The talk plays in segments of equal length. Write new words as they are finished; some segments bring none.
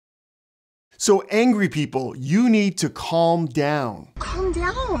So angry people, you need to calm down. Calm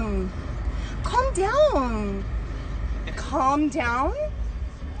down. Calm down. Calm down?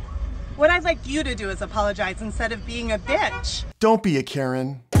 What I'd like you to do is apologize instead of being a bitch. Don't be a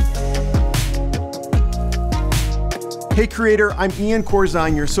Karen. Hey creator, I'm Ian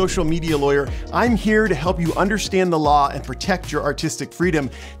Corzine, your social media lawyer. I'm here to help you understand the law and protect your artistic freedom.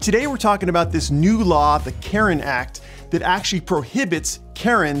 Today we're talking about this new law, the Caren Act, that actually prohibits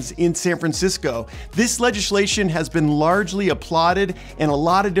Karens in San Francisco. This legislation has been largely applauded, and a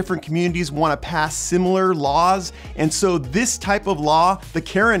lot of different communities want to pass similar laws. And so this type of law, the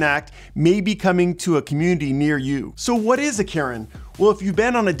Caren Act, may be coming to a community near you. So what is a Karen? Well, if you've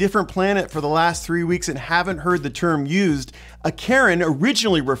been on a different planet for the last 3 weeks and haven't heard the term used, a Karen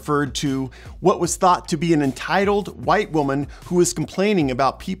originally referred to what was thought to be an entitled white woman who was complaining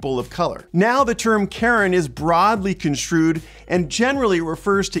about people of color. Now the term Karen is broadly construed and generally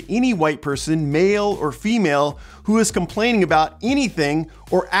refers to any white person, male or female, who is complaining about anything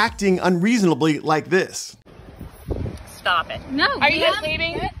or acting unreasonably like this. Stop it. No. Are you guys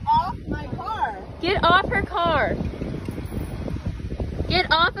leaving? Get off my car. Get off her car. Get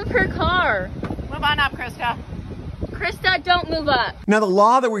off of her car. Move on up, Krista. Krista, don't move up. Now, the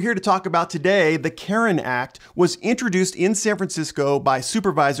law that we're here to talk about today, the Caren Act, was introduced in San Francisco by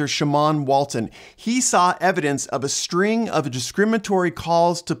Supervisor Shaman Walton. He saw evidence of a string of discriminatory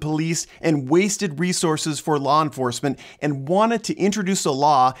calls to police and wasted resources for law enforcement and wanted to introduce a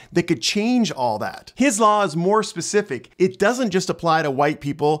law that could change all that. His law is more specific. It doesn't just apply to white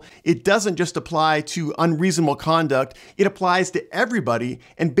people. It doesn't just apply to unreasonable conduct. It applies to everybody,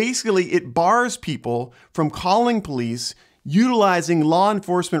 and basically it bars people from calling police, utilizing law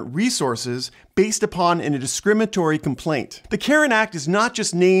enforcement resources based upon a discriminatory complaint. The Caren Act is not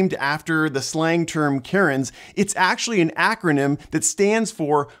just named after the slang term Karens, it's actually an acronym that stands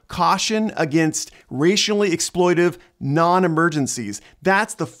for Caution Against Racially Exploitive Non-Emergencies.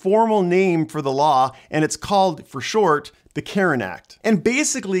 That's the formal name for the law, and it's called, for short, the Caren Act. And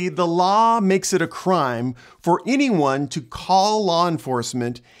basically, the law makes it a crime for anyone to call law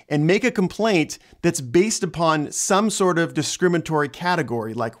enforcement and make a complaint that's based upon some sort of discriminatory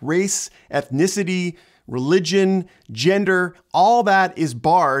category like race, ethnicity, religion, gender, all that is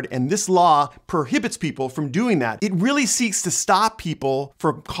barred, and this law prohibits people from doing that. It really seeks to stop people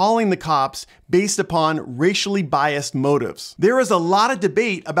from calling the cops based upon racially biased motives. There is a lot of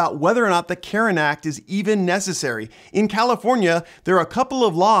debate about whether or not the Caren Act is even necessary. In California, there are a couple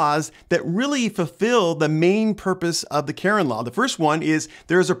of laws that really fulfill the main purpose of the Karen law. The first one is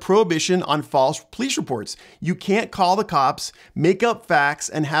there's a prohibition on false police reports. You can't call the cops, make up facts,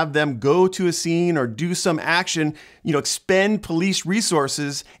 and have them go to a scene or do some action, expend police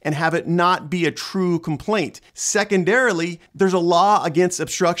resources and have it not be a true complaint. Secondarily, there's a law against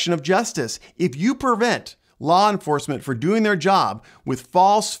obstruction of justice. If you prevent law enforcement from doing their job with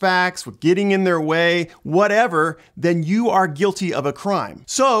false facts, with getting in their way, whatever, then you are guilty of a crime.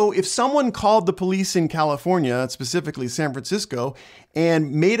 So if someone called the police in California, specifically San Francisco,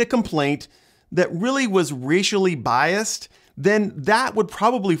 and made a complaint that really was racially biased, then that would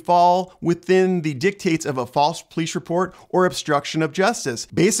probably fall within the dictates of a false police report or obstruction of justice.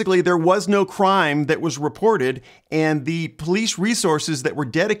 Basically, there was no crime that was reported, and the police resources that were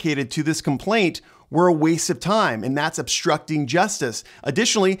dedicated to this complaint were a waste of time, and that's obstructing justice.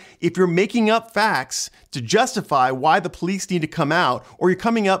 Additionally, if you're making up facts to justify why the police need to come out, or you're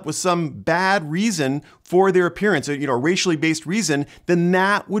coming up with some bad reason for their appearance, a racially based reason, then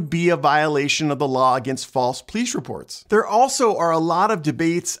that would be a violation of the law against false police reports. There also are a lot of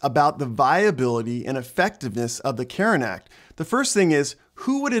debates about the viability and effectiveness of the Caren Act. The first thing is,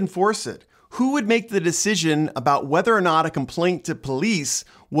 who would enforce it? Who would make the decision about whether or not a complaint to police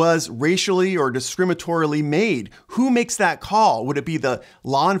was racially or discriminatorily made? Who makes that call? Would it be the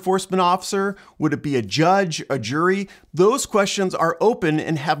law enforcement officer? Would it be a judge, a jury? Those questions are open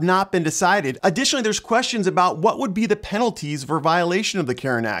and have not been decided. Additionally, there's questions about what would be the penalties for violation of the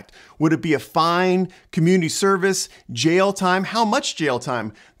Caren Act. Would it be a fine, community service, jail time? How much jail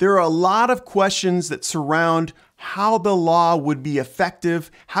time? There are a lot of questions that surround how the law would be effective,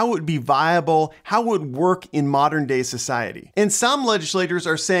 how it would be viable, how it would work in modern day society. And some legislators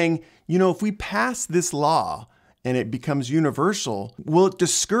are saying, if we pass this law and it becomes universal, will it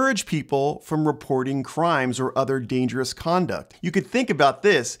discourage people from reporting crimes or other dangerous conduct? You could think about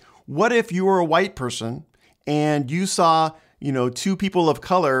this. What if you were a white person and you saw, two people of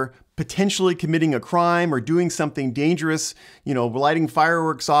color potentially committing a crime or doing something dangerous, lighting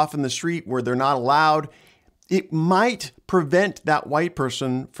fireworks off in the street where they're not allowed? It might prevent that white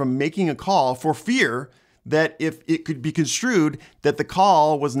person from making a call for fear that if it could be construed that the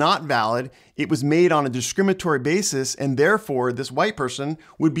call was not valid, it was made on a discriminatory basis, and therefore this white person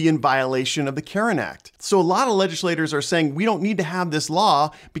would be in violation of the Caren Act. So a lot of legislators are saying we don't need to have this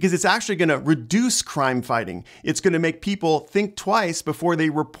law because it's actually going to reduce crime fighting. It's going to make people think twice before they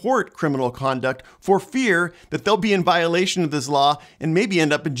report criminal conduct for fear that they'll be in violation of this law and maybe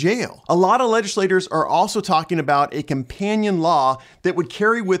end up in jail. A lot of legislators are also talking about a companion law that would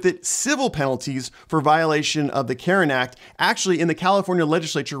carry with it civil penalties for violation of the Caren Act. Actually, in the California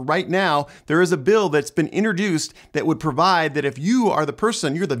legislature right now, there is a bill that's been introduced that would provide that if you are the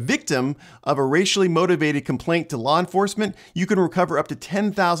person, you're the victim of a racially motivated complaint to law enforcement, you can recover up to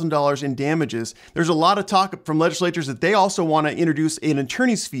 $10,000 in damages. There's a lot of talk from legislators that they also want to introduce an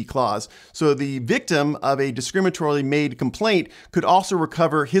attorney's fee clause. So the victim of a discriminatorily made complaint could also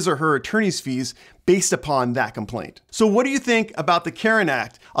recover his or her attorney's fees based upon that complaint. So what do you think about the Caren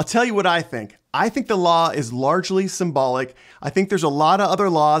Act? I'll tell you what I think. I think the law is largely symbolic. I think there's a lot of other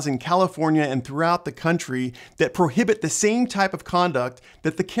laws in California and throughout the country that prohibit the same type of conduct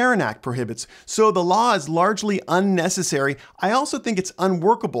that the Caren Act prohibits. So the law is largely unnecessary. I also think it's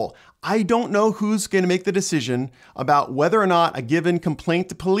unworkable. I don't know who's going to make the decision about whether or not a given complaint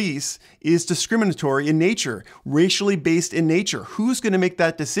to police is discriminatory in nature, racially based in nature. Who's going to make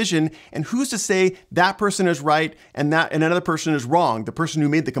that decision, and who's to say that person is right and another person is wrong? The person who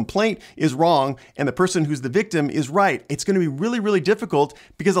made the complaint is wrong and the person who's the victim is right. It's going to be really, really difficult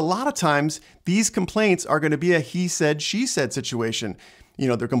because a lot of times these complaints are going to be a he said, she said situation. You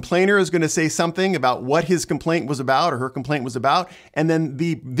know, the complainer is going to say something about what his complaint was about or her complaint was about, and then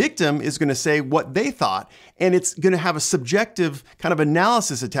the victim is going to say what they thought. And it's going to have a subjective kind of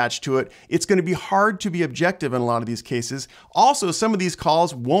analysis attached to it. It's going to be hard to be objective in a lot of these cases. Also, some of these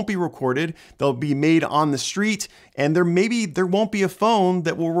calls won't be recorded. They'll be made on the street, and there won't be a phone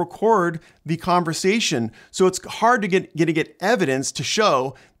that will record the conversation. So it's hard to get evidence to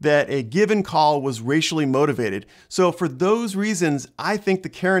show that a given call was racially motivated. So for those reasons, I think the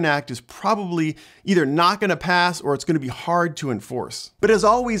Caren Act is probably either not going to pass or it's going to be hard to enforce. But as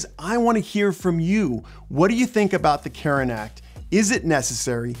always, I want to hear from you. What do you think about the Caren Act? Is it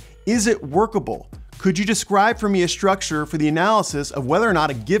necessary? Is it workable? Could you describe for me a structure for the analysis of whether or not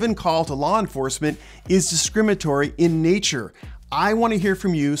a given call to law enforcement is discriminatory in nature? I want to hear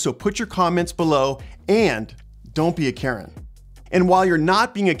from you, so put your comments below and don't be a Karen. And while you're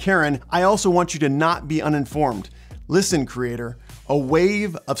not being a Karen, I also want you to not be uninformed. Listen, creator, a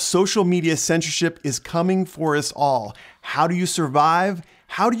wave of social media censorship is coming for us all. How do you survive?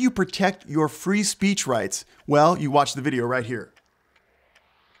 How do you protect your free speech rights? Well, you watch the video right here.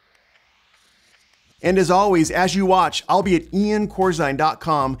 And as always, as you watch, I'll be at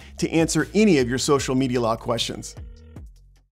iancorzine.com to answer any of your social media law questions.